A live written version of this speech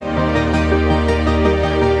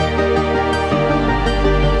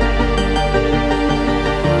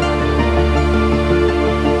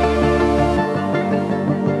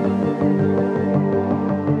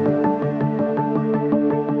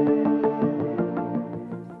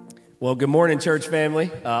Well, good morning, church family.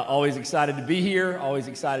 Always excited to be here. Always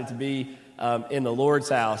excited to be in the Lord's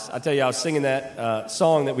house. I tell you, I was singing that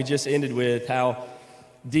song that we just ended with, how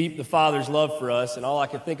deep the Father's love for us, and all I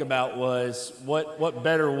could think about was what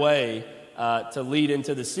better way to lead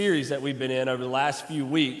into the series that we've been in over the last few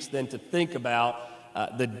weeks than to think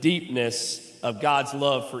about the deepness of God's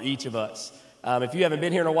love for each of us. If you haven't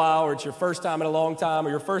been here in a while, or it's your first time in a long time, or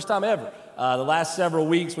your first time ever, the last several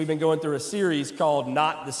weeks we've been going through a series called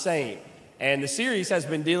Not the Same. And the series has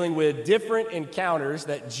been dealing with different encounters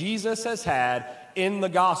that Jesus has had in the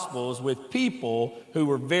Gospels with people who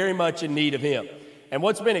were very much in need of Him. And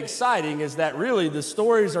what's been exciting is that really the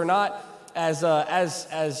stories are not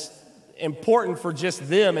as important for just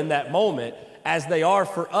them in that moment as they are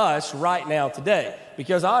for us right now today.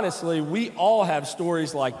 Because honestly, we all have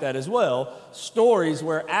stories like that as well. Stories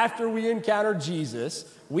where after we encounter Jesus,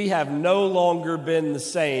 we have no longer been the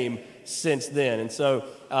same since then. And so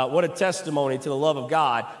what a testimony to the love of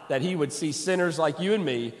God that He would see sinners like you and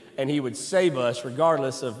me, and He would save us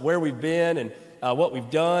regardless of where we've been and what we've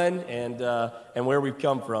done and where we've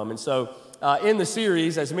come from. And so in the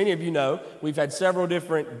series, as many of you know, we've had several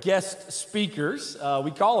different guest speakers.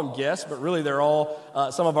 We call them guests, but really they're all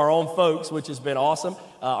some of our own folks, which has been awesome.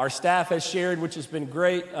 Our staff has shared, which has been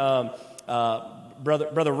great.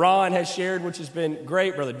 Brother Ron has shared, which has been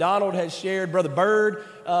great. Brother Donald has shared. Brother Bird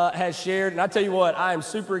has shared. And I tell you what, I am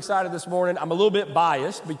super excited this morning. I'm a little bit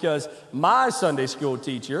biased because my Sunday school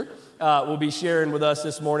teacher will be sharing with us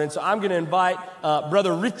this morning. So I'm going to invite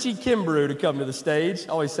Brother Richie Kimbrough to come to the stage.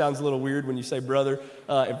 Always sounds a little weird when you say brother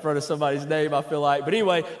in front of somebody's name, I feel like. But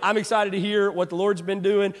anyway, I'm excited to hear what the Lord's been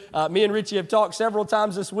doing. Me and Richie have talked several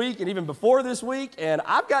times this week and even before this week, and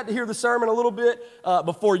I've got to hear the sermon a little bit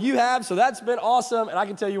before you have, so that's been awesome. And I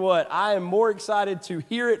can tell you what, I am more excited to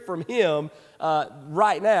hear it from him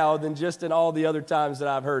right now than just in all the other times that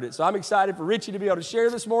I've heard it. So I'm excited for Richie to be able to share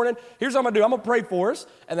this morning. Here's what I'm going to do. I'm going to pray for us,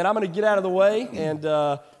 and then I'm going to get out of the way,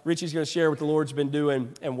 and Richie's going to share what the Lord's been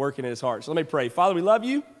doing and working in his heart. So let me pray. Father, we love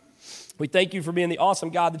you. We thank you for being the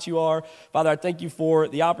awesome God that you are. Father, I thank you for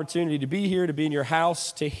the opportunity to be here, to be in your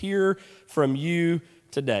house, to hear from you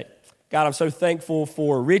today. God, I'm so thankful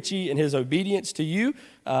for Richie and his obedience to you.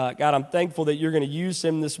 God, I'm thankful that you're going to use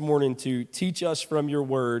him this morning to teach us from your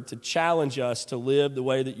word, to challenge us to live the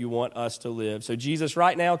way that you want us to live. So Jesus,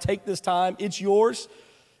 right now, take this time. It's yours.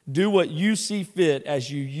 Do what you see fit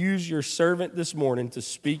as you use your servant this morning to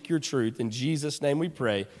speak your truth. In Jesus' name we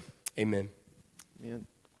pray. Amen. Amen.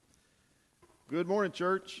 Good morning,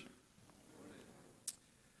 church.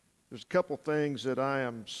 There's a couple things that I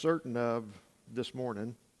am certain of this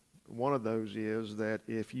morning. One of those is that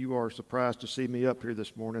if you are surprised to see me up here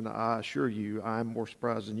this morning, I assure you I'm more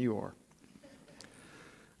surprised than you are.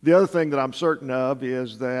 The other thing that I'm certain of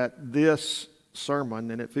is that this sermon,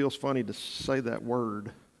 and it feels funny to say that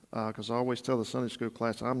word, because I always tell the Sunday school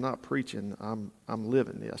class, I'm not preaching, I'm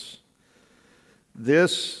living this.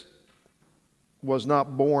 This was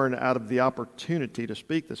not born out of the opportunity to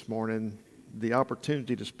speak this morning. The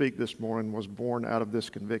opportunity to speak this morning was born out of this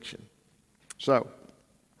conviction. So,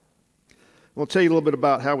 I'll tell you a little bit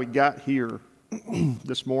about how we got here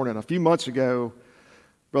this morning. A few months ago,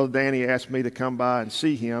 Brother Danny asked me to come by and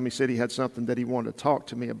see him. He said he had something that he wanted to talk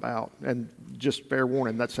to me about. And just fair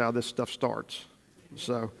warning, that's how this stuff starts.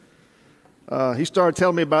 So, he started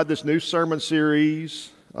telling me about this new sermon series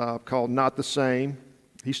called Not the Same.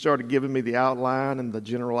 He started giving me the outline and the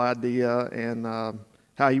general idea and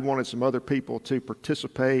how he wanted some other people to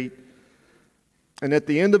participate. And at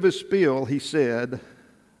the end of his spiel, he said,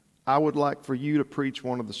 I would like for you to preach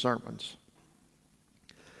one of the sermons.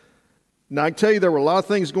 Now, I can tell you there were a lot of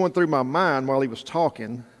things going through my mind while he was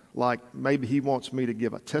talking, like maybe he wants me to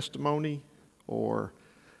give a testimony, or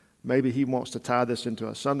maybe he wants to tie this into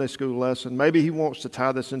a Sunday school lesson. Maybe he wants to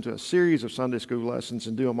tie this into a series of Sunday school lessons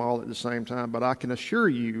and do them all at the same time. But I can assure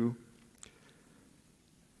you,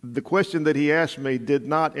 the question that he asked me did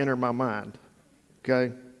not enter my mind,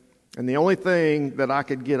 okay? And the only thing that I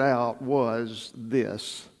could get out was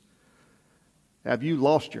this. Have you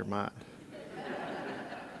lost your mind?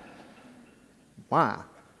 Why?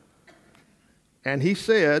 And he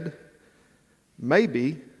said,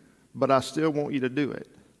 maybe, but I still want you to do it.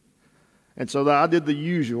 And so I did the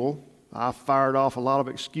usual. I fired off a lot of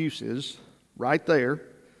excuses right there.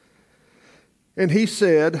 And he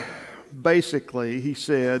said,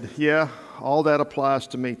 yeah, all that applies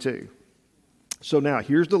to me too. So now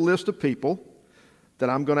here's the list of people that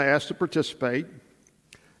I'm going to ask to participate.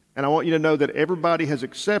 And I want you to know that everybody has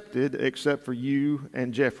accepted except for you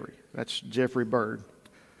and Jeffrey. That's Jeffrey Bird.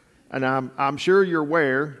 And I'm sure you're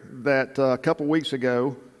aware that a couple weeks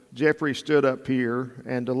ago, Jeffrey stood up here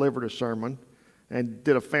and delivered a sermon and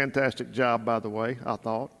did a fantastic job, by the way, I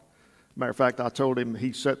thought. Matter of fact, I told him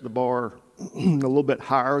he set the bar a little bit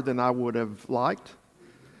higher than I would have liked.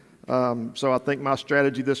 So I think my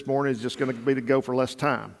strategy this morning is just going to be to go for less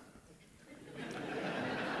time.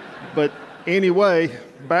 But anyway,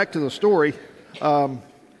 back to the story.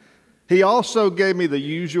 He also gave me the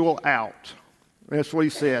usual out. That's what he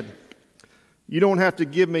said. You don't have to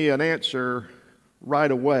give me an answer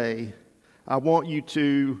right away. I want you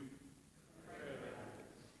to,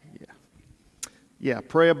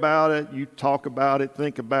 pray about it. You talk about it,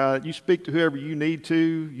 think about it. You speak to whoever you need to.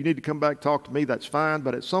 You need to come back, talk to me, that's fine.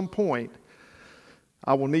 But at some point,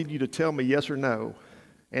 I will need you to tell me yes or no.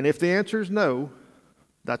 And if the answer is no,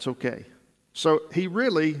 that's okay. So he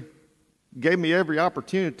really gave me every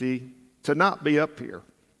opportunity to not be up here.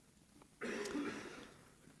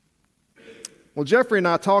 Well, Jeffrey and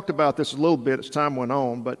I talked about this a little bit as time went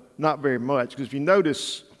on, but not very much, because if you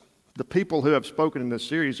notice, the people who have spoken in this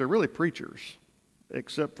series are really preachers,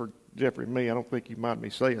 except for Jeffrey and me. I don't think you mind me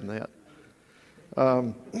saying that.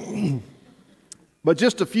 But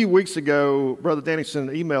just a few weeks ago, Brother Danny sent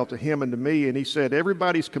an email to him and to me, and he said,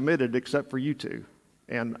 everybody's committed except for you two,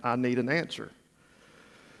 and I need an answer.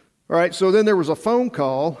 All right, so then there was a phone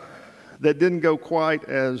call that didn't go quite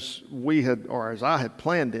as we had, or as I had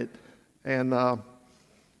planned it. And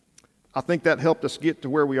I think that helped us get to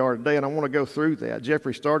where we are today, and I want to go through that.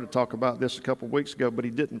 Jeffrey started to talk about this a couple of weeks ago, but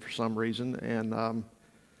he didn't for some reason, and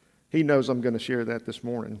he knows I'm going to share that this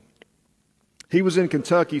morning. He was in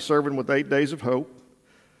Kentucky serving with 8 Days of Hope,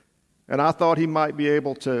 and I thought he might be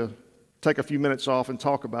able to take a few minutes off and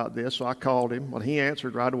talk about this, so I called him. Well, he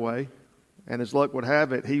answered right away, and as luck would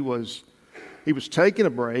have it, he was taking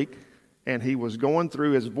a break, and he was going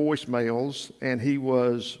through his voicemails, and he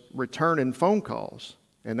was returning phone calls.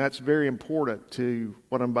 And that's very important to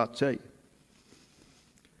what I'm about to tell you.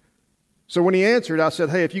 So when he answered, I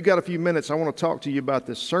said, hey, if you got a few minutes, I want to talk to you about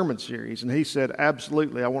this sermon series. And he said,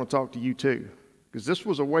 absolutely, I want to talk to you too. Because this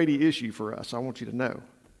was a weighty issue for us, I want you to know.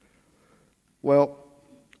 Well,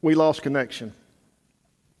 we lost connection,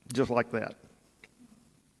 just like that.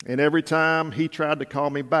 And every time he tried to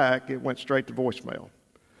call me back, it went straight to voicemail.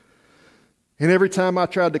 And every time I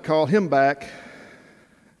tried to call him back,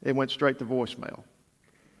 it went straight to voicemail.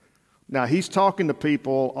 Now, he's talking to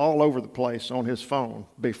people all over the place on his phone,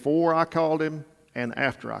 before I called him and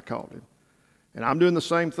after I called him. And I'm doing the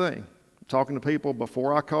same thing, I'm talking to people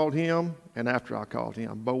before I called him and after I called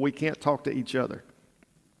him. But we can't talk to each other.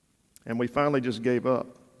 And we finally just gave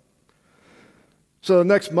up. So the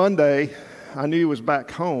next Monday, I knew he was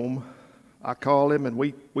back home. I called him, and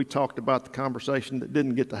we talked about the conversation that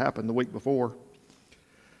didn't get to happen the week before.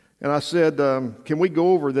 And I said, can we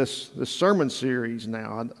go over this sermon series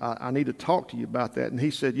now? I need to talk to you about that. And he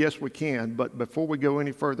said, yes, we can. But before we go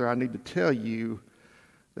any further, I need to tell you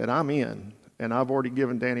that I'm in, and I've already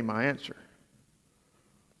given Danny my answer.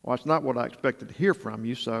 Well, it's not what I expected to hear from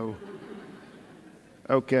you, so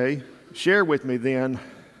okay. Share with me then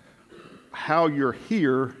how you're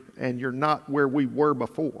here and you're not where we were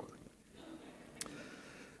before.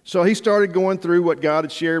 So he started going through what God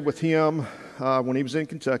had shared with him when he was in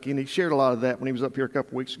Kentucky, and he shared a lot of that when he was up here a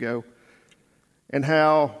couple weeks ago, and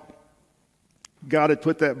how God had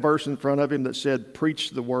put that verse in front of him that said, preach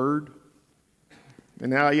the word.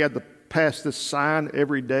 And now he had to pass this sign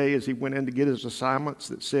every day as he went in to get his assignments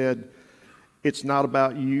that said, it's not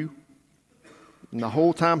about you. And the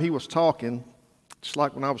whole time he was talking, just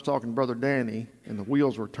like when I was talking to Brother Danny and the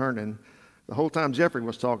wheels were turning, the whole time Jeffrey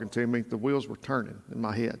was talking to me, the wheels were turning in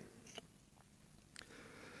my head.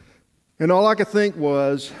 And all I could think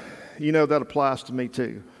was, that applies to me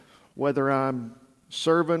too. Whether I'm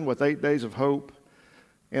serving with 8 Days of Hope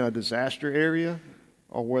in a disaster area,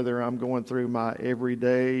 or whether I'm going through my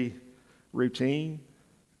everyday routine,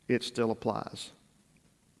 it still applies.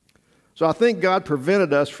 So I think God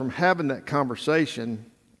prevented us from having that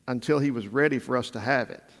conversation until he was ready for us to have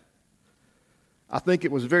it. I think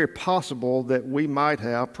it was very possible that we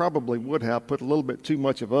probably would have, put a little bit too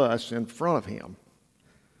much of us in front of him.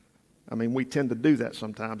 I mean, we tend to do that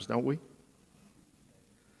sometimes, don't we?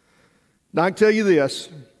 Now, I can tell you this.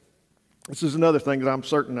 This is another thing that I'm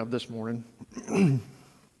certain of this morning.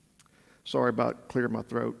 Sorry about clearing my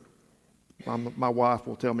throat. My wife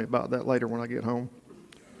will tell me about that later when I get home.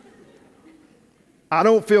 I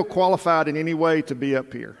don't feel qualified in any way to be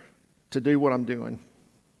up here, to do what I'm doing.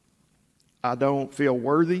 I don't feel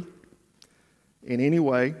worthy in any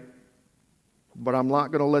way, but I'm not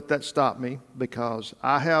going to let that stop me, because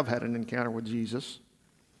I have had an encounter with Jesus,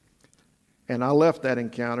 and I left that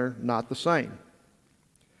encounter not the same.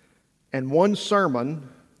 And one sermon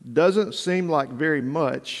doesn't seem like very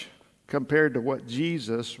much compared to what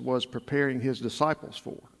Jesus was preparing his disciples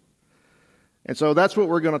for. And so that's what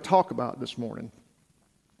we're going to talk about this morning,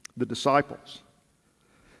 the disciples.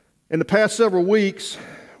 In the past several weeks,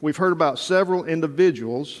 we've heard about several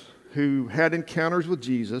individuals who had encounters with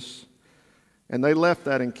Jesus, and they left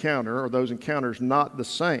that encounter, or those encounters, not the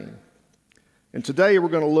same. And today we're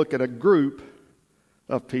going to look at a group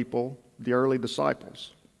of people, the early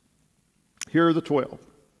disciples. Here are the 12.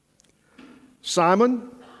 Simon,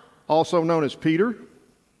 also known as Peter,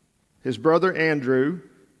 his brother Andrew,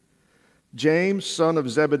 James, son of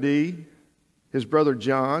Zebedee, his brother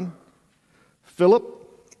John, Philip,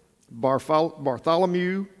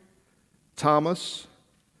 Bartholomew, Thomas,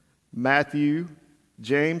 Matthew,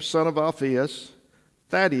 James, son of Alphaeus,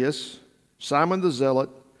 Thaddeus, Simon the Zealot,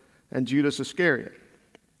 and Judas Iscariot.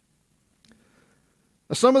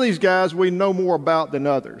 Now, some of these guys we know more about than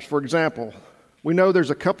others. For example, we know there's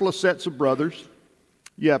a couple of sets of brothers.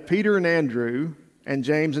 You have Peter and Andrew and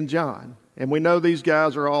James and John, and we know these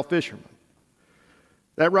guys are all fishermen.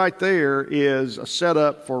 That right there is a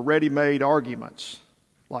setup for ready-made arguments,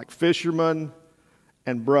 like fishermen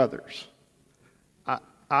and brothers.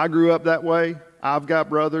 I grew up that way. I've got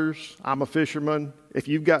brothers. I'm a fisherman. If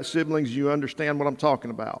you've got siblings, you understand what I'm talking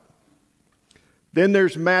about. Then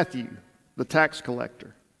there's Matthew, the tax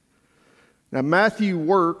collector. Now, Matthew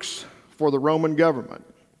works for the Roman government.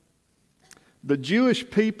 The Jewish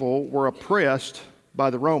people were oppressed by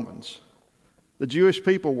the Romans. The Jewish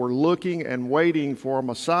people were looking and waiting for a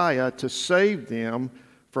Messiah to save them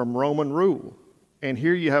from Roman rule. And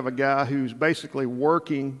here you have a guy who's basically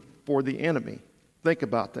working for the enemy. Think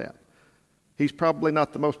about that. He's probably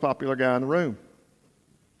not the most popular guy in the room.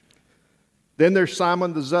 Then there's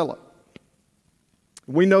Simon the Zealot.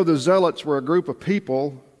 We know the Zealots were a group of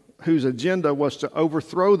people whose agenda was to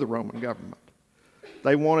overthrow the Roman government.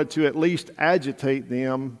 They wanted to at least agitate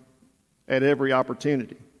them at every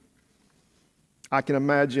opportunity. I can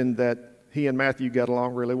imagine that he and Matthew got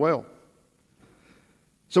along really well.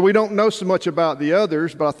 So we don't know so much about the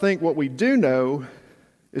others, but I think what we do know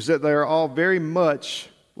is that they are all very much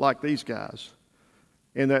like these guys,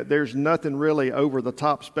 and that there's nothing really over the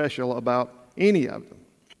top special about any of them.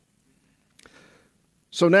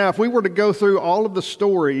 So now, if we were to go through all of the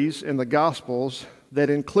stories in the Gospels that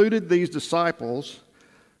included these disciples,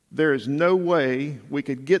 there is no way we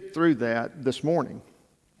could get through that this morning.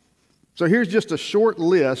 So here's just a short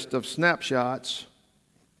list of snapshots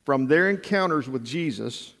from their encounters with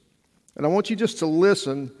Jesus, and I want you just to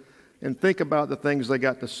listen and think about the things they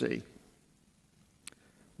got to see.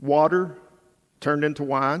 Water turned into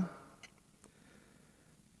wine.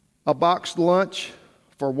 A boxed lunch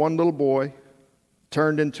for one little boy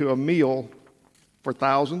turned into a meal for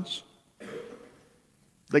thousands.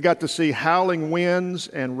 They got to see howling winds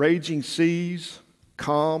and raging seas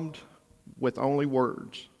calmed with only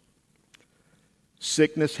words.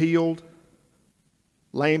 Sickness healed.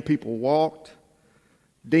 Lame people walked.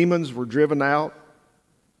 Demons were driven out.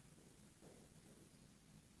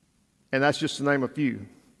 And that's just to name a few.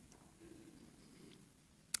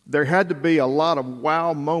 There had to be a lot of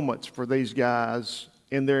wow moments for these guys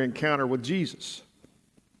in their encounter with Jesus.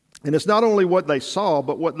 And it's not only what they saw,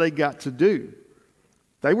 but what they got to do.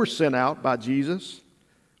 They were sent out by Jesus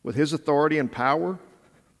with his authority and power.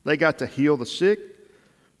 They got to heal the sick,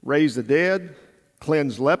 raise the dead,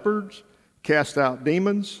 cleanse lepers, cast out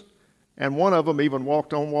demons, and one of them even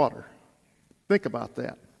walked on water. Think about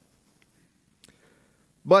that.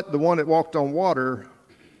 But the one that walked on water,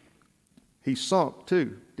 he sunk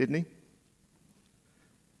too, didn't he?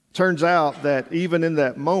 Turns out that even in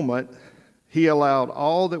that moment, he allowed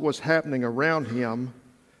all that was happening around him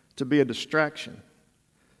to be a distraction.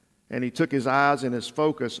 And he took his eyes and his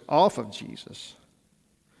focus off of Jesus.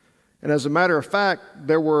 And as a matter of fact,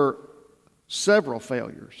 there were several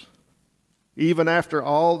failures, even after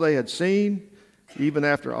all they had seen, even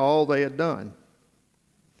after all they had done.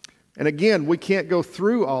 And again, we can't go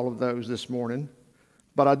through all of those this morning,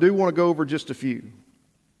 but I do want to go over just a few.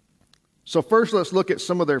 So first, let's look at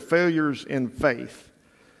some of their failures in faith.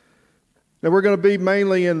 Now, we're going to be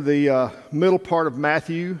mainly in the middle part of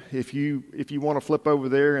Matthew, if you want to flip over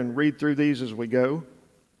there and read through these as we go.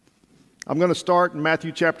 I'm going to start in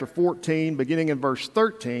Matthew chapter 14, beginning in verse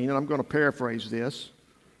 13, and I'm going to paraphrase this.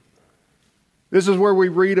 This is where we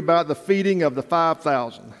read about the feeding of the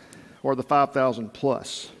 5,000, or the 5,000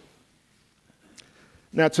 plus.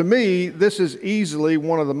 Now, to me, this is easily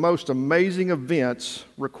one of the most amazing events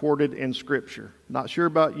recorded in Scripture. Not sure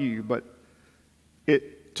about you, but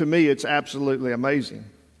to me, it's absolutely amazing.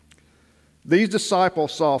 These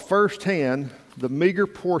disciples saw firsthand the meager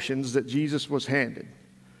portions that Jesus was handed.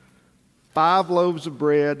 5 loaves of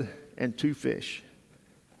bread and 2 fish.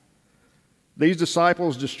 These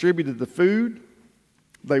disciples distributed the food.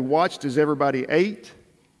 They watched as everybody ate,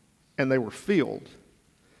 and they were filled.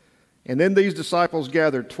 And then these disciples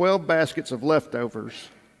gathered 12 baskets of leftovers,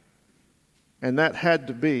 and that had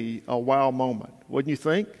to be a wow moment, wouldn't you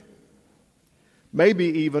think? Maybe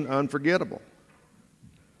even unforgettable.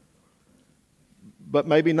 But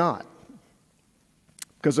maybe not.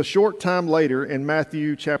 Because a short time later in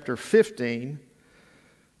Matthew chapter 15,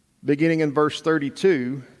 beginning in verse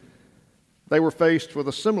 32, they were faced with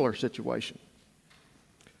a similar situation.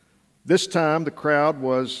 This time the crowd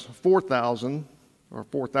was 4,000 or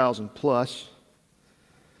 4,000 plus.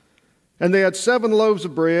 And they had 7 loaves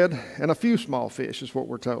of bread and a few small fish, is what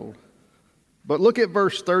we're told. But look at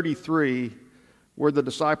verse 33, where the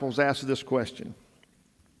disciples ask this question.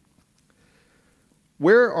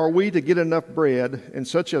 Where are we to get enough bread in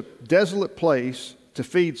such a desolate place to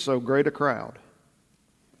feed so great a crowd?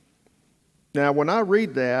 Now, when I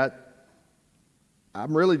read that,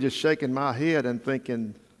 I'm really just shaking my head and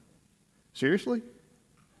thinking, seriously?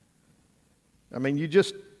 I mean, you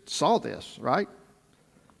just saw this, right?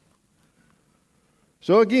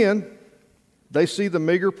 So again, they see the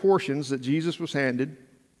meager portions that Jesus was handed.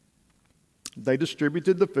 They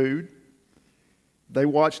distributed the food. They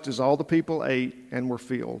watched as all the people ate and were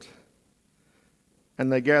filled. And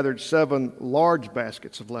they gathered 7 large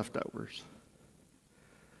baskets of leftovers.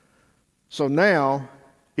 So now,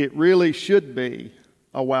 it really should be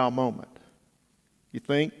a wow moment. You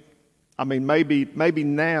think? I mean, maybe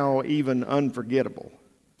now even unforgettable.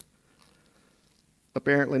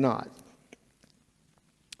 Apparently not.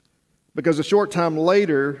 Because a short time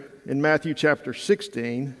later, in Matthew chapter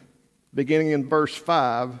 16, beginning in verse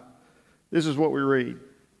 5, this is what we read.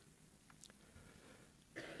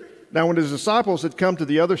 Now, when his disciples had come to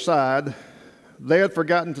the other side, they had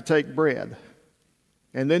forgotten to take bread.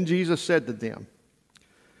 And then Jesus said to them,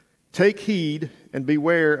 "Take heed and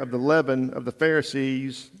beware of the leaven of the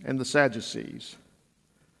Pharisees and the Sadducees."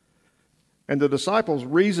 And the disciples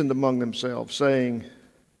reasoned among themselves, saying,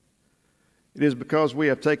 "It is because we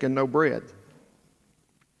have taken no bread."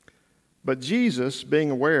 But Jesus,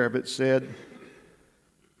 being aware of it, said,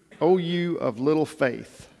 "O you of little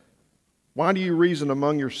faith, why do you reason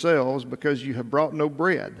among yourselves because you have brought no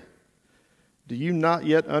bread? Do you not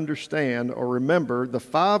yet understand or remember the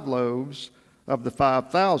 5 loaves of the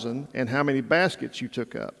 5,000 and how many baskets you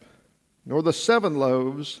took up? Nor the 7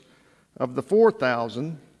 loaves of the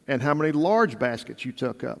 4,000 and how many large baskets you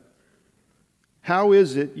took up? How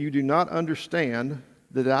is it you do not understand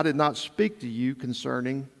that I did not speak to you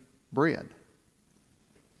concerning bread?"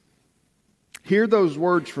 Hear those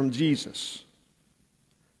words from Jesus.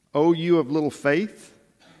 "O you of little faith,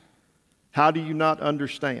 how do you not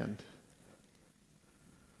understand?"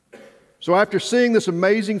 So after seeing this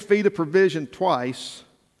amazing feat of provision twice,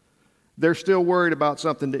 they're still worried about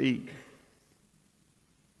something to eat.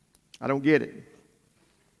 I don't get it.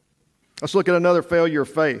 Let's look at another failure of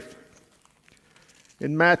faith.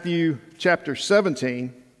 In Matthew chapter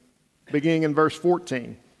 17, beginning in verse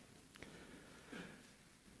 14,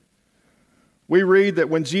 we read that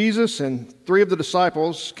when Jesus and 3 of the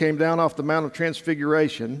disciples came down off the Mount of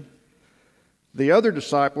Transfiguration, the other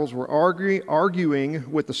disciples were arguing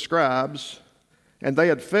with the scribes, and they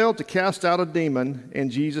had failed to cast out a demon in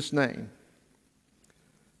Jesus' name.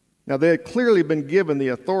 Now, they had clearly been given the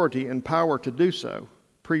authority and power to do so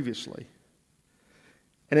previously.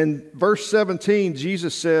 And in verse 17,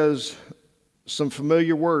 Jesus says some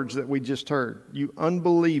familiar words that we just heard. "You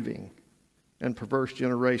unbelieving and perverse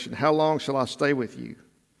generation, how long shall I stay with you?"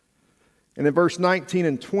 And in verse 19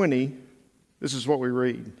 and 20, this is what we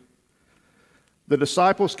read. The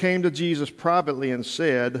disciples came to Jesus privately and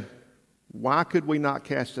said, "Why could we not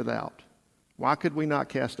cast it out? Why could we not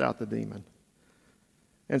cast out the demon?"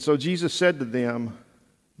 And so Jesus said to them,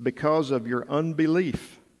 "Because of your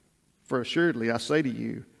unbelief. For assuredly I say to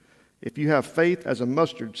you, if you have faith as a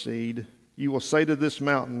mustard seed, you will say to this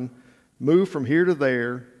mountain, 'Move from here to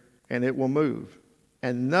there,' and it will move,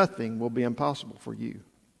 and nothing will be impossible for you."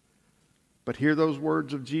 But hear those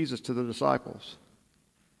words of Jesus to the disciples.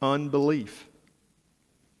 Unbelief.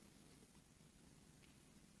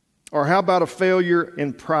 Or how about a failure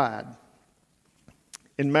in pride?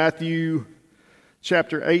 In Matthew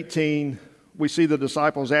chapter 18, we see the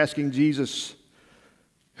disciples asking Jesus,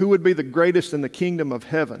 who would be the greatest in the kingdom of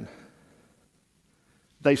heaven?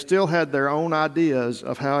 They still had their own ideas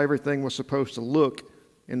of how everything was supposed to look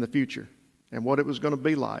in the future and what it was going to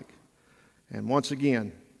be like. And once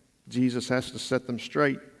again, Jesus has to set them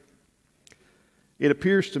straight. It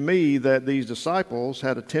appears to me that these disciples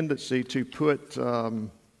had a tendency to put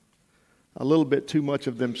a little bit too much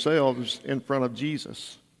of themselves in front of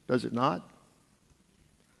Jesus, does it not?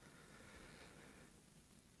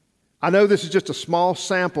 I know this is just a small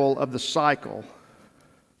sample of the cycle,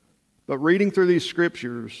 but reading through these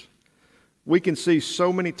scriptures, we can see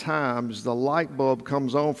so many times the light bulb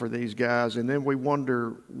comes on for these guys, and then we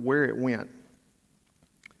wonder where it went.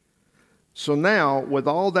 So now, with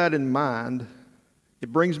all that in mind,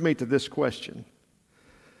 it brings me to this question.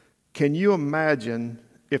 Can you imagine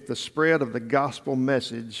if the spread of the gospel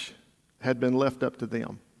message had been left up to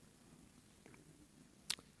them?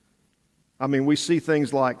 I mean, we see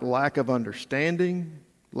things like lack of understanding,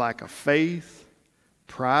 lack of faith,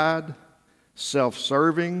 pride,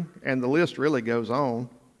 self-serving, and the list really goes on.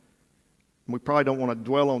 We probably don't want to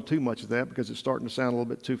dwell on too much of that because it's starting to sound a little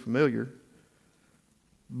bit too familiar.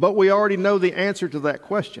 But we already know the answer to that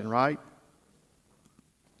question, right?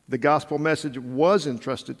 The gospel message was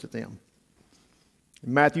entrusted to them.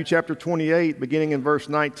 In Matthew chapter 28, beginning in verse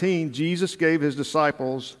 19, Jesus gave his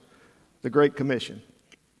disciples the Great Commission.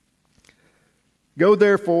 Go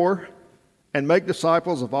therefore and make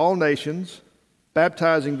disciples of all nations,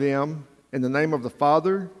 baptizing them in the name of the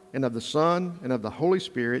Father and of the Son and of the Holy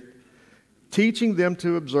Spirit, teaching them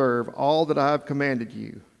to observe all that I have commanded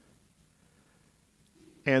you.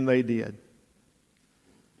 And they did.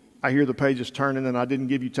 I hear the pages turning, and I didn't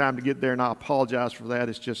give you time to get there, and I apologize for that.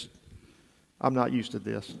 It's just, I'm not used to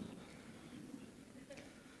this.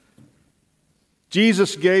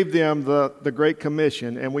 Jesus gave them the Great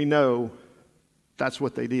Commission, and we know that's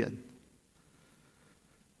what they did.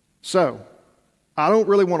 So, I don't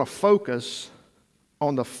really want to focus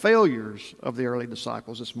on the failures of the early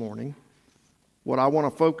disciples this morning. What I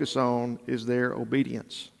want to focus on is their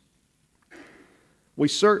obedience. We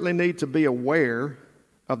certainly need to be aware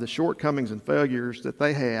of the shortcomings and failures that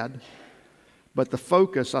they had, but the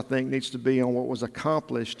focus, I think, needs to be on what was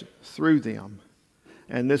accomplished through them.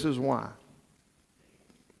 And this is why.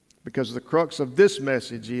 Because the crux of this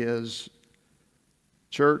message is,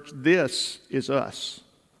 church, this is us.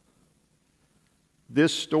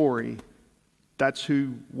 This story, that's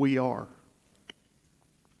who we are.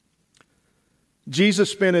 Jesus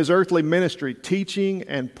spent his earthly ministry teaching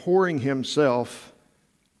and pouring himself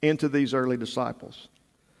into these early disciples.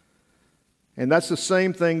 And that's the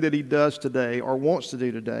same thing that he does today, or wants to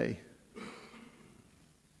do today.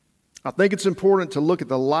 I think it's important to look at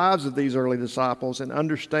the lives of these early disciples and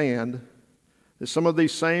understand that some of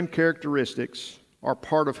these same characteristics are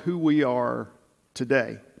part of who we are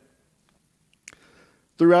today.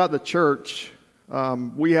 Throughout the church,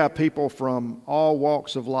 we have people from all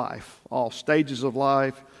walks of life, all stages of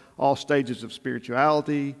life, all stages of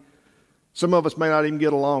spirituality. Some of us may not even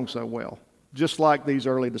get along so well, just like these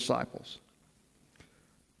early disciples.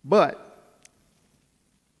 But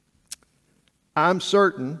I'm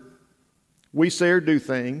certain we say or do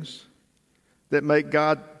things that make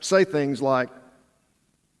God say things like,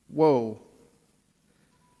 whoa,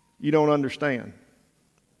 you don't understand.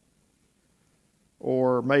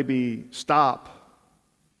 Or maybe stop,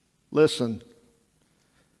 listen,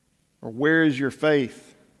 or where is your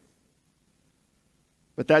faith?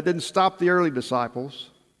 But that didn't stop the early disciples,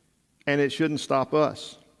 and it shouldn't stop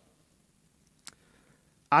us.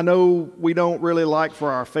 I know we don't really like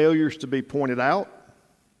for our failures to be pointed out.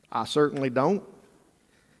 I certainly don't.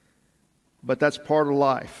 But that's part of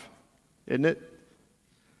life, isn't it?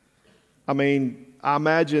 I mean, I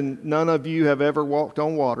imagine none of you have ever walked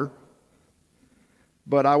on water,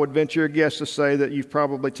 but I would venture a guess to say that you've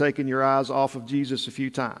probably taken your eyes off of Jesus a few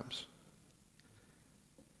times.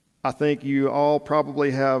 I think you all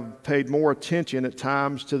probably have paid more attention at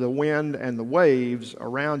times to the wind and the waves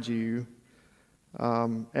around you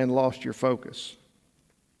and lost your focus.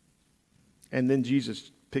 And then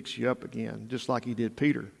Jesus picks you up again, just like he did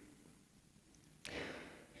Peter.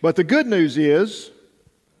 But the good news is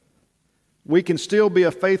we can still be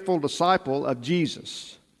a faithful disciple of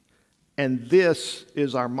Jesus. And this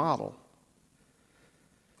is our model.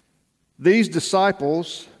 These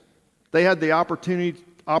disciples, they had the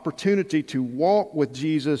opportunity to walk with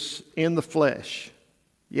Jesus in the flesh.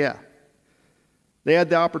 Yeah. They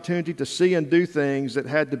had the opportunity to see and do things that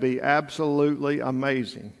had to be absolutely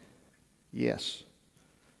amazing. Yes.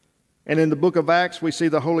 And in the book of Acts, we see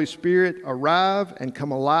the Holy Spirit arrive and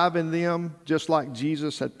come alive in them, just like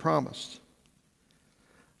Jesus had promised.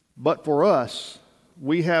 But for us,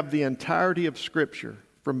 we have the entirety of Scripture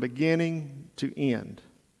from beginning to end.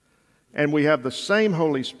 And we have the same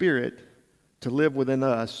Holy Spirit to live within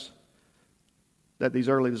us that these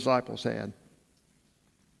early disciples had.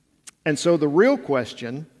 And so the real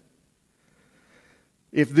question,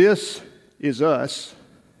 if this is us,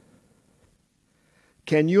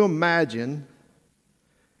 Can you imagine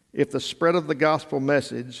if the spread of the gospel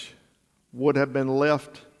message would have been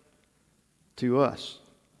left to us?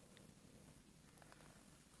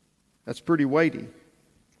 That's pretty weighty.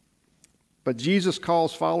 But Jesus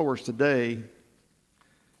calls followers today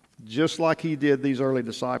just like he did these early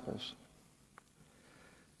disciples.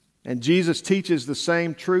 And Jesus teaches the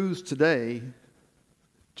same truths today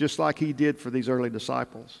just like he did for these early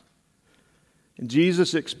disciples. And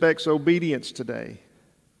Jesus expects obedience today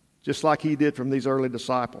just like he did from these early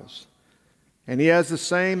disciples. And he has the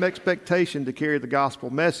same expectation to carry the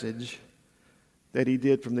gospel message that he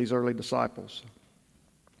did from these early disciples.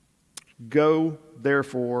 Go,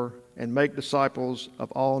 therefore, and make disciples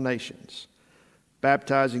of all nations,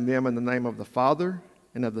 baptizing them in the name of the Father,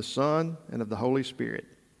 and of the Son, and of the Holy Spirit,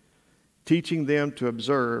 teaching them to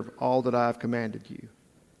observe all that I have commanded you.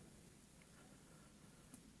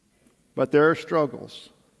 But there are struggles.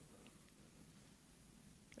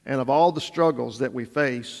 And of all the struggles that we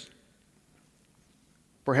face,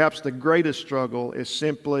 perhaps the greatest struggle is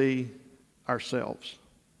simply ourselves.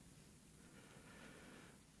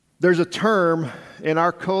 There's a term in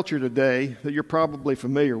our culture today that you're probably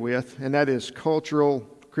familiar with, and that is cultural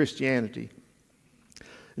Christianity.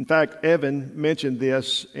 In fact, Evan mentioned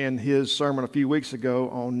this in his sermon a few weeks ago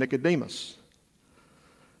on Nicodemus.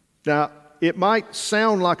 Now, it might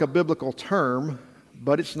sound like a biblical term,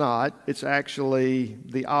 but it's not. It's actually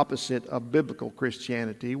the opposite of biblical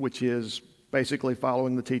Christianity, which is basically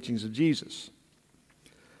following the teachings of Jesus.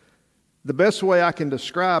 The best way I can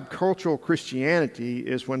describe cultural Christianity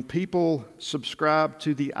is when people subscribe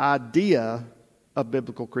to the idea of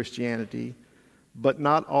biblical Christianity, but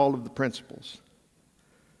not all of the principles.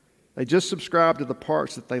 They just subscribe to the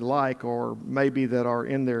parts that they like or maybe that are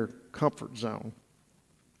in their comfort zone.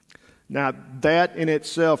 Now, that in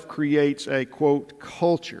itself creates a, quote,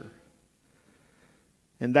 culture.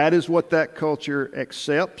 And that is what that culture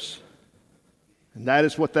accepts, and that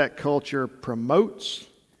is what that culture promotes,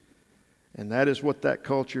 and that is what that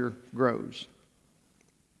culture grows.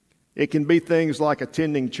 It can be things like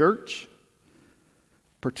attending church,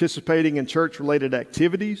 participating in church-related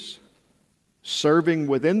activities, serving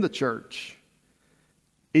within the church,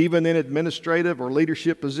 even in administrative or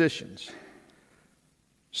leadership positions,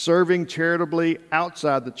 serving charitably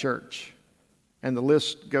outside the church, and the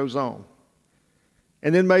list goes on.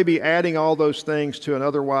 And then maybe adding all those things to an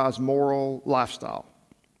otherwise moral lifestyle.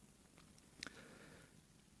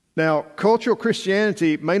 Now, cultural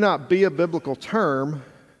Christianity may not be a biblical term,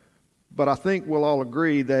 but I think we'll all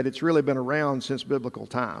agree that it's really been around since biblical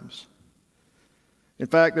times. In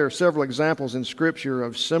fact, there are several examples in Scripture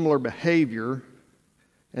of similar behavior,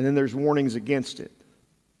 and then there's warnings against it.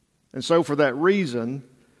 And so for that reason,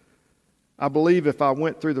 I believe if I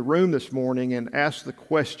went through the room this morning and asked the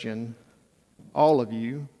question, all of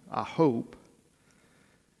you, I hope,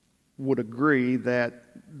 would agree that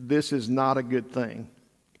this is not a good thing,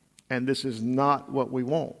 and this is not what we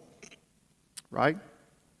want, right?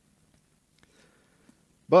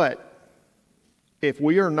 But if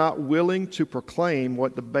we are not willing to proclaim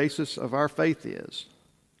what the basis of our faith is,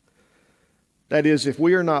 that is, if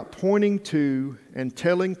we are not pointing to and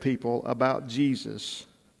telling people about Jesus,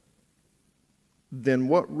 then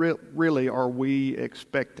what really are we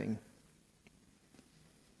expecting?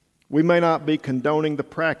 We may not be condoning the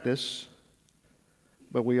practice,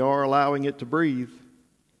 but we are allowing it to breathe.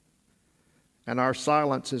 And our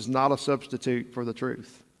silence is not a substitute for the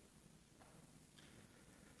truth.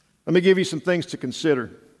 Let me give you some things to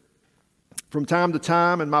consider. From time to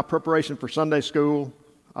time in my preparation for Sunday school,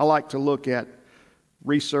 I like to look at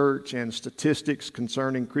research and statistics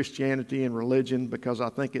concerning Christianity and religion because I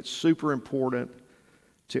think it's super important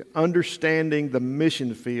to understanding the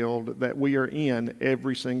mission field that we are in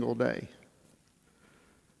every single day.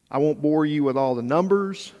 I won't bore you with all the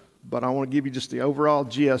numbers, but I want to give you just the overall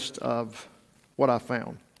gist of what I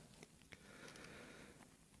found.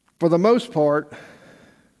 For the most part,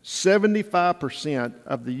 75%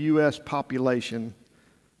 of the U.S. population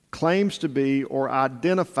claims to be or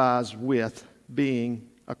identifies with being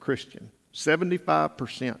a Christian.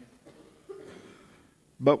 75%.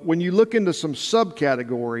 But when you look into some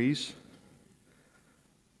subcategories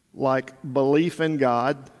like belief in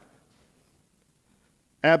God,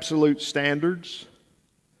 absolute standards,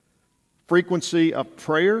 frequency of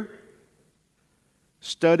prayer,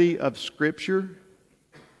 study of Scripture,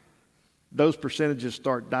 those percentages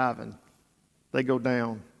start diving. They go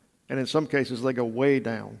down. And in some cases, they go way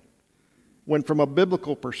down. When from a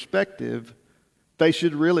biblical perspective, they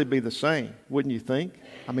should really be the same, wouldn't you think?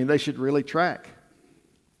 I mean, they should really track.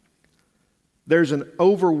 There's an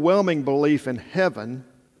overwhelming belief in heaven,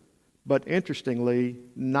 but interestingly,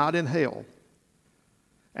 not in hell.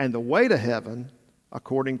 And the way to heaven,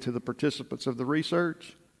 according to the participants of the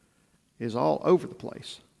research, is all over the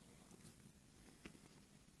place.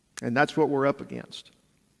 And that's what we're up against.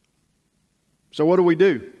 So what do we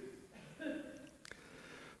do?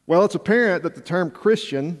 Well, it's apparent that the term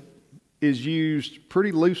Christian is used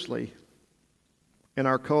pretty loosely in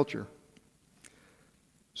our culture.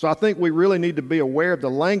 So I think we really need to be aware of the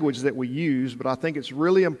language that we use, but I think it's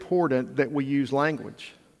really important that we use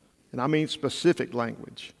language. And I mean specific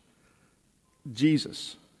language.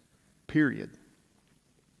 Jesus, period.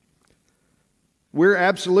 We're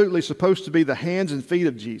absolutely supposed to be the hands and feet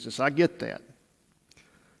of Jesus. I get that.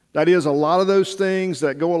 That is, a lot of those things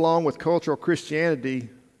that go along with cultural Christianity,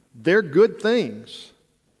 they're good things.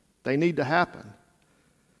 They need to happen.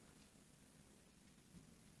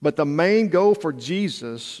 But the main goal for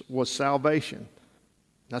Jesus was salvation.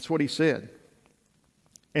 That's what he said.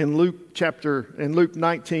 In Luke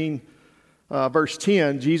 19, verse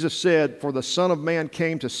 10, Jesus said, "For the Son of Man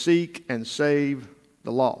came to seek and save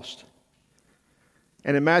the lost."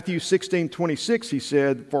 And in Matthew 16:26, he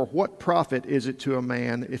said, "For what profit is it to a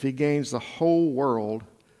man if he gains the whole world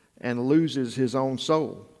and loses his own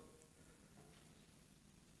soul?"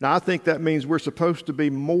 Now, I think that means we're supposed to be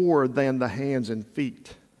more than the hands and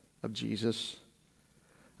feet of Jesus.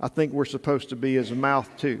 I think we're supposed to be his mouth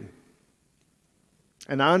too.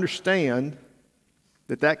 And I understand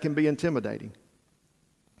that can be intimidating.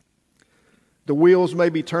 The wheels may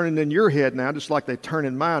be turning in your head now, just like they turn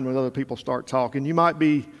in mine when other people start talking. You might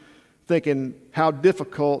be thinking how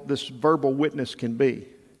difficult this verbal witness can be.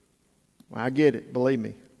 Well, I get it, believe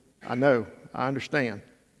me. I know, I understand.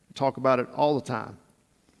 I talk about it all the time.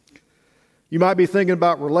 You might be thinking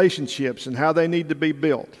about relationships and how they need to be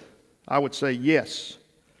built. I would say yes.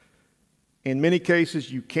 In many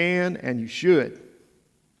cases, you can and you should,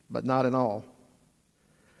 but not in all.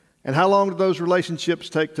 And how long do those relationships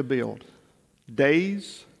take to build?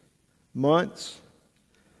 Days? Months?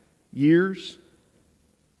 Years?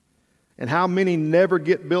 And how many never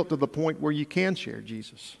get built to the point where you can share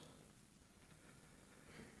Jesus?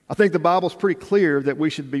 I think the Bible's pretty clear that we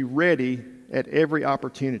should be ready at every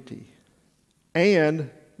opportunity. And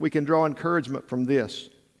we can draw encouragement from this.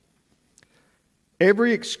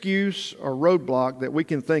 Every excuse or roadblock that we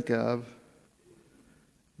can think of,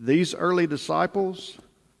 these early disciples,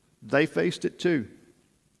 they faced it too.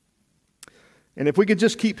 And if we could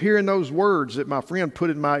just keep hearing those words that my friend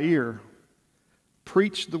put in my ear,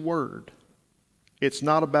 preach the word. It's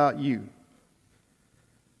not about you.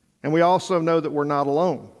 And we also know that we're not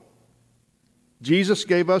alone. Jesus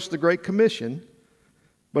gave us the Great Commission,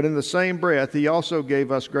 but in the same breath, he also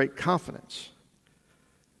gave us great confidence.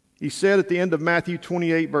 He said at the end of Matthew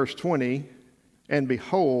 28, verse 20, "And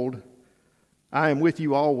behold, I am with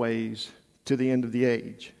you always to the end of the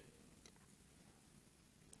age."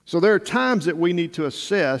 So there are times that we need to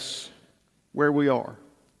assess where we are.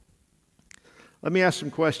 Let me ask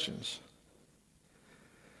some questions.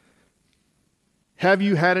 Have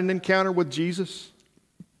you had an encounter with Jesus?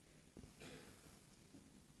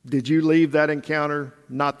 Did you leave that encounter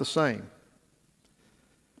not the same?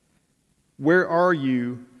 Where are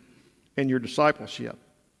you in your discipleship?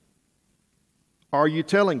 Are you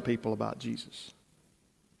telling people about Jesus?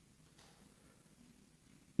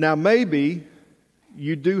 Now, maybe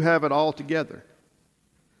you do have it all together.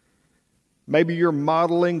 Maybe you're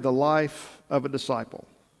modeling the life of a disciple.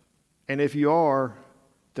 And if you are,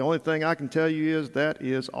 the only thing I can tell you is that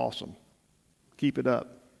is awesome. Keep it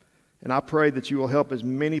up. And I pray that you will help as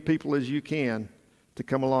many people as you can to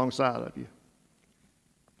come alongside of you.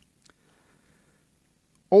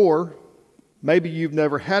 Or maybe you've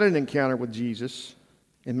never had an encounter with Jesus,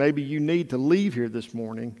 and maybe you need to leave here this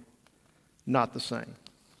morning not the same.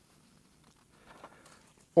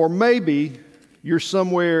 Or maybe you're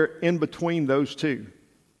somewhere in between those two.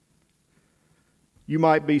 You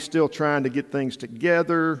might be still trying to get things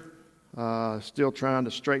together, still trying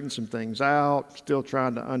to straighten some things out, still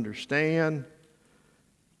trying to understand.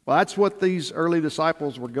 Well, that's what these early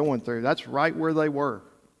disciples were going through. That's right where they were.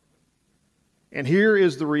 And here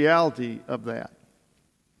is the reality of that.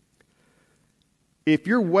 If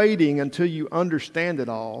you're waiting until you understand it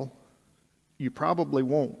all, you probably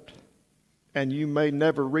won't. And you may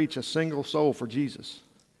never reach a single soul for Jesus.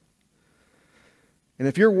 And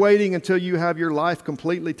if you're waiting until you have your life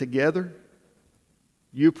completely together,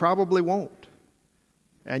 you probably won't.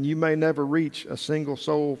 And you may never reach a single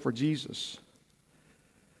soul for Jesus.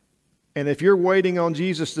 And if you're waiting on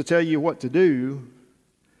Jesus to tell you what to do,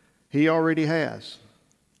 he already has.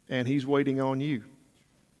 And he's waiting on you.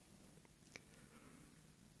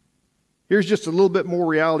 Here's just a little bit more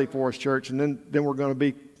reality for us, church, and then we're going to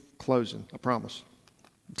be closing, I promise.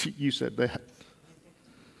 You said that.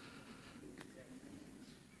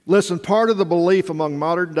 Listen, part of the belief among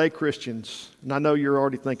modern day Christians, and I know you're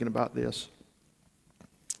already thinking about this,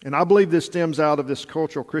 and I believe this stems out of this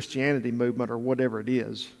cultural Christianity movement or whatever it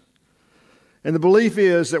is. And the belief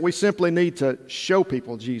is that we simply need to show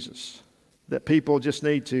people Jesus, that people just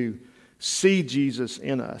need to see Jesus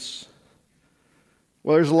in us.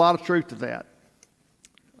 Well, there's a lot of truth to that.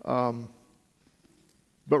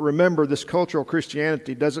 But remember, this cultural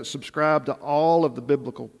Christianity doesn't subscribe to all of the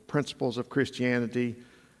biblical principles of Christianity,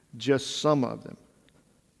 just some of them.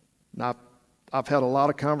 Now, I've had a lot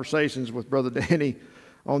of conversations with Brother Danny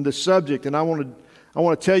on this subject, and I want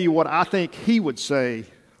to tell you what I think he would say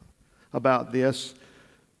about this.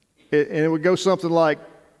 And it would go something like,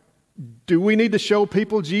 do we need to show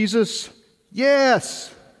people Jesus?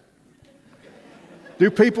 Yes. Do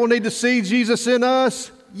people need to see Jesus in us?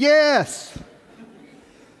 Yes.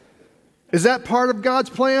 Is that part of God's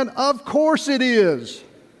plan? Of course it is.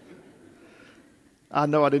 I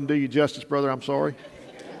know I didn't do you justice, brother. I'm sorry.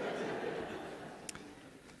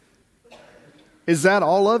 Is that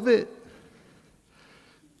all of it?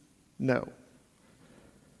 No.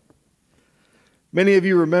 Many of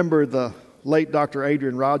you remember the late Dr.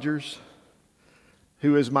 Adrian Rogers,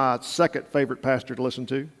 who is my second favorite pastor to listen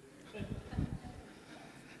to.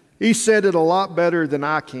 He said it a lot better than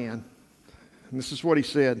I can. And this is what he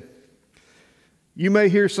said. You may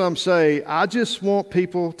hear some say, I just want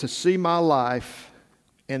people to see my life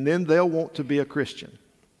and then they'll want to be a Christian.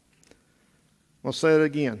 I'll say it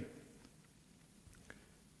again.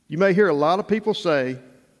 You may hear a lot of people say,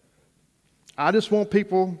 I just want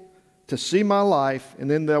people to see my life and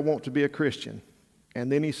then they'll want to be a Christian.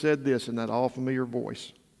 And then he said this in that all familiar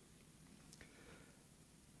voice.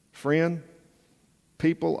 Friend,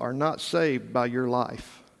 people are not saved by your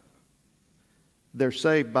life. They're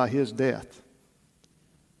saved by his death.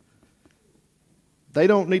 They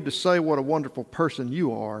don't need to say what a wonderful person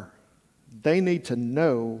you are. They need to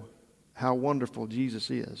know how wonderful Jesus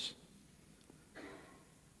is.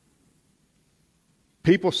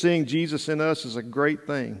 People seeing Jesus in us is a great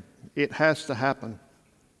thing. It has to happen.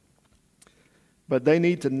 But they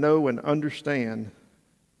need to know and understand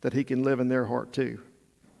that he can live in their heart too.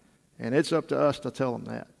 And it's up to us to tell them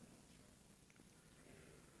that.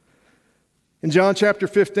 In John chapter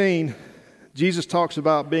 15, Jesus talks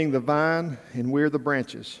about being the vine and we're the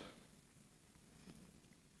branches.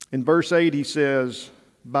 In verse 8 he says,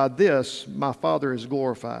 by this my Father is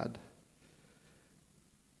glorified,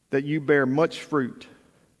 that you bear much fruit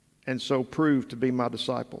and so prove to be my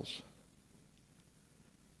disciples.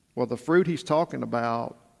 Well, the fruit he's talking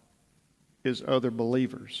about is other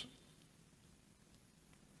believers.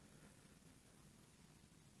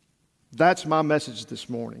 That's my message this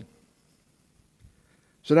morning.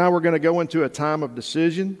 So now we're going to go into a time of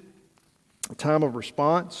decision, a time of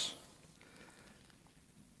response.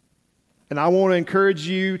 And I want to encourage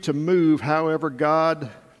you to move however God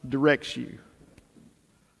directs you.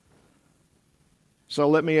 So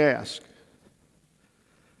let me ask,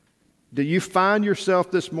 do you find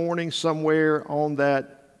yourself this morning somewhere on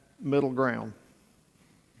that middle ground?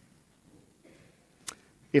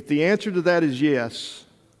 If the answer to that is yes,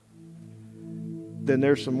 then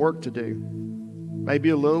there's some work to do. Maybe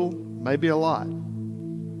a little, maybe a lot.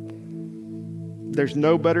 There's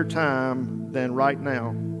no better time than right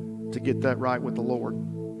now to get that right with the Lord.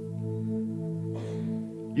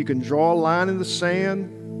 You can draw a line in the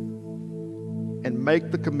sand and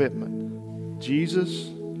make the commitment.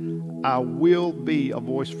 Jesus, I will be a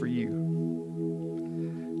voice for you.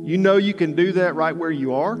 You know you can do that right where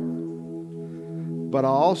you are. But I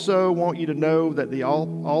also want you to know that the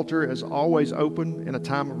altar is always open in a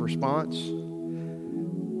time of response.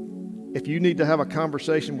 If you need to have a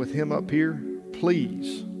conversation with him up here,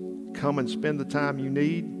 please come and spend the time you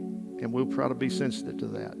need, and we'll try to be sensitive to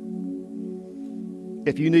that.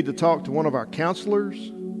 If you need to talk to one of our counselors,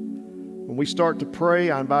 when we start to pray,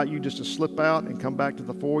 I invite you just to slip out and come back to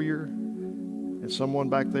the foyer, and someone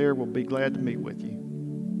back there will be glad to meet with you.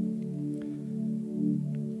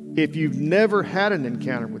 If you've never had an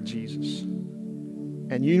encounter with Jesus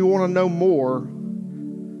and you want to know more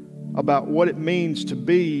about what it means to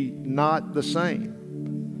be not the same,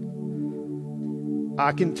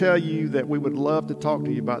 I can tell you that we would love to talk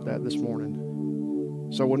to you about that this morning.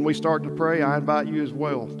 So when we start to pray, I invite you as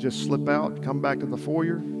well. Just slip out, come back to the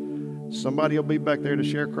foyer. Somebody will be back there to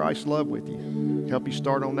share Christ's love with you, help you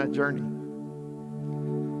start on that journey.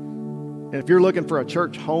 And if you're looking for a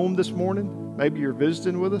church home this morning, maybe you're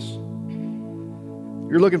visiting with us,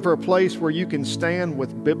 You're looking for a place where you can stand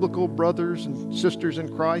with biblical brothers and sisters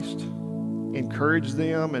in Christ, encourage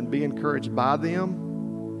them and be encouraged by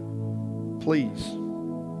them, please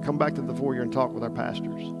come back to the foyer and talk with our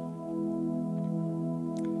pastors.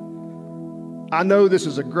 I know this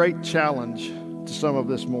is a great challenge to some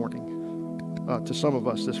of us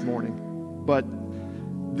this morning, but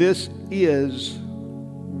this is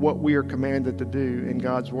what we are commanded to do in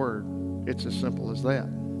God's Word. It's as simple as that.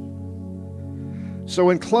 So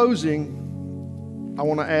in closing, I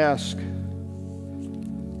want to ask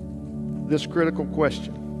this critical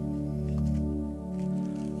question.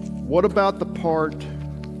 What about the part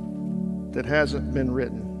that hasn't been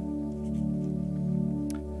written?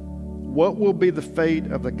 What will be the fate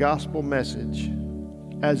of the gospel message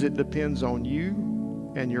as it depends on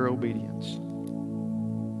you and your obedience?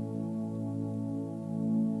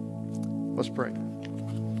 Let's pray.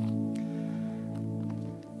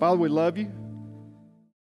 Father, we love you.